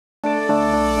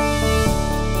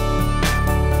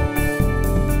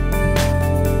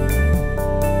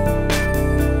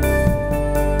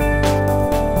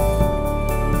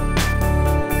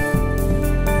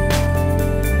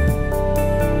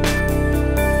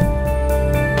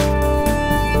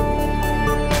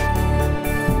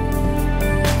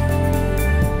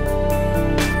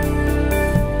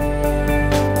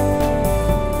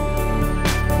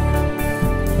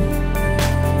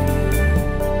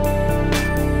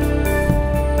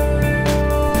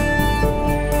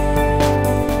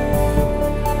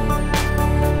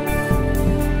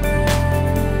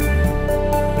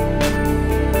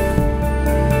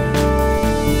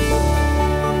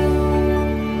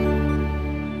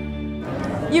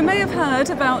You may have heard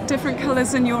about different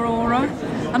colours in your aura,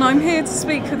 and I'm here to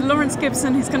speak with Laurence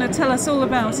Gibson, who's going to tell us all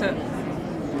about it.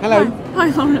 Hello.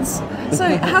 Hi Laurence.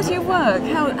 So how do you work?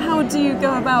 How do you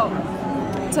go about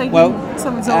taking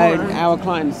someone's aura? Our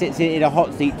client sits in a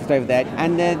hot seat just over there,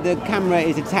 and the camera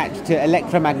is attached to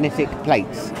electromagnetic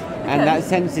plates, and that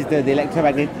senses the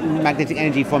electromagnetic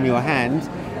energy from your hand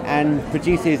and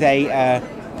produces a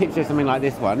picture of something like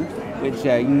this one, which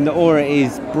the aura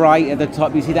is bright at the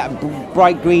top. You see that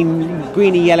bright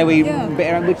greeny yellowy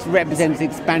bit around, which represents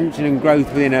expansion and growth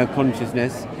within her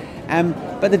consciousness.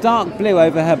 But the dark blue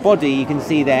over her body, you can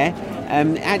see there,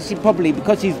 actually probably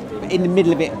because she's in the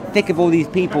middle of it, thick of all these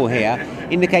people here,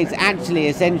 indicates actually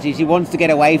essentially she wants to get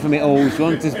away from it all. She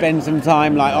wants to spend some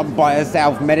time like by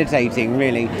herself meditating,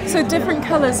 really. So different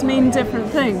colours mean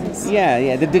different things?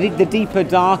 Yeah. The deeper,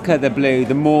 darker the blue,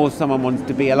 the more someone wants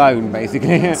to be alone,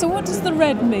 basically. So what does the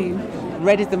red mean?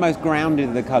 Red is the most grounded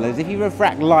of the colours. If you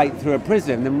refract light through a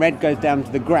prism, then red goes down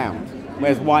to the ground,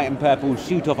 whereas white and purple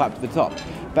shoot off up to the top.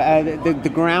 But the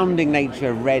grounding nature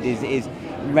of red is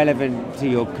relevant to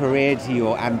your career, to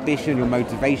your ambition, your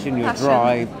motivation, your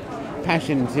drive,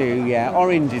 passion too. Yeah,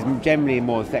 orange is generally a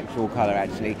more sexual colour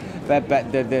actually, but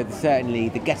certainly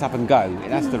the get up and go.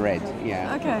 That's the red.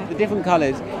 Yeah. Okay. The different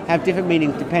colours have different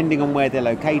meanings depending on where they're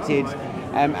located,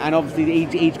 and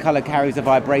obviously each colour carries a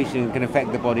vibration and can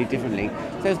affect the body differently.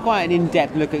 So it's quite an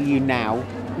in-depth look at you now.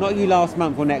 Not you last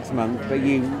month or next month, but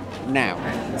you now.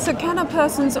 So can a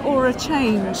person's aura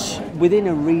change? Within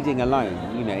a reading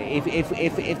alone, you know,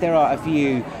 if there are a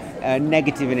few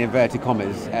negative in inverted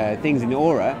commas things in the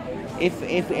aura,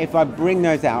 if I bring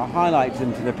those out, highlight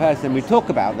them to the person, we talk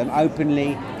about them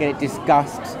openly, get it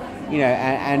discussed, you know,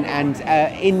 and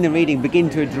in the reading begin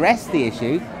to address the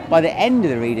issue, by the end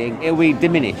of the reading it will be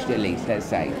diminished at least, let's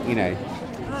say, you know.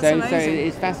 So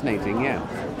it's fascinating, yeah.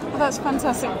 Well, that's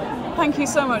fantastic. Thank you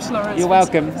so much, Laurence. You're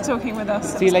welcome. For talking with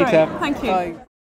us. See you later. Great. Thank you. Bye.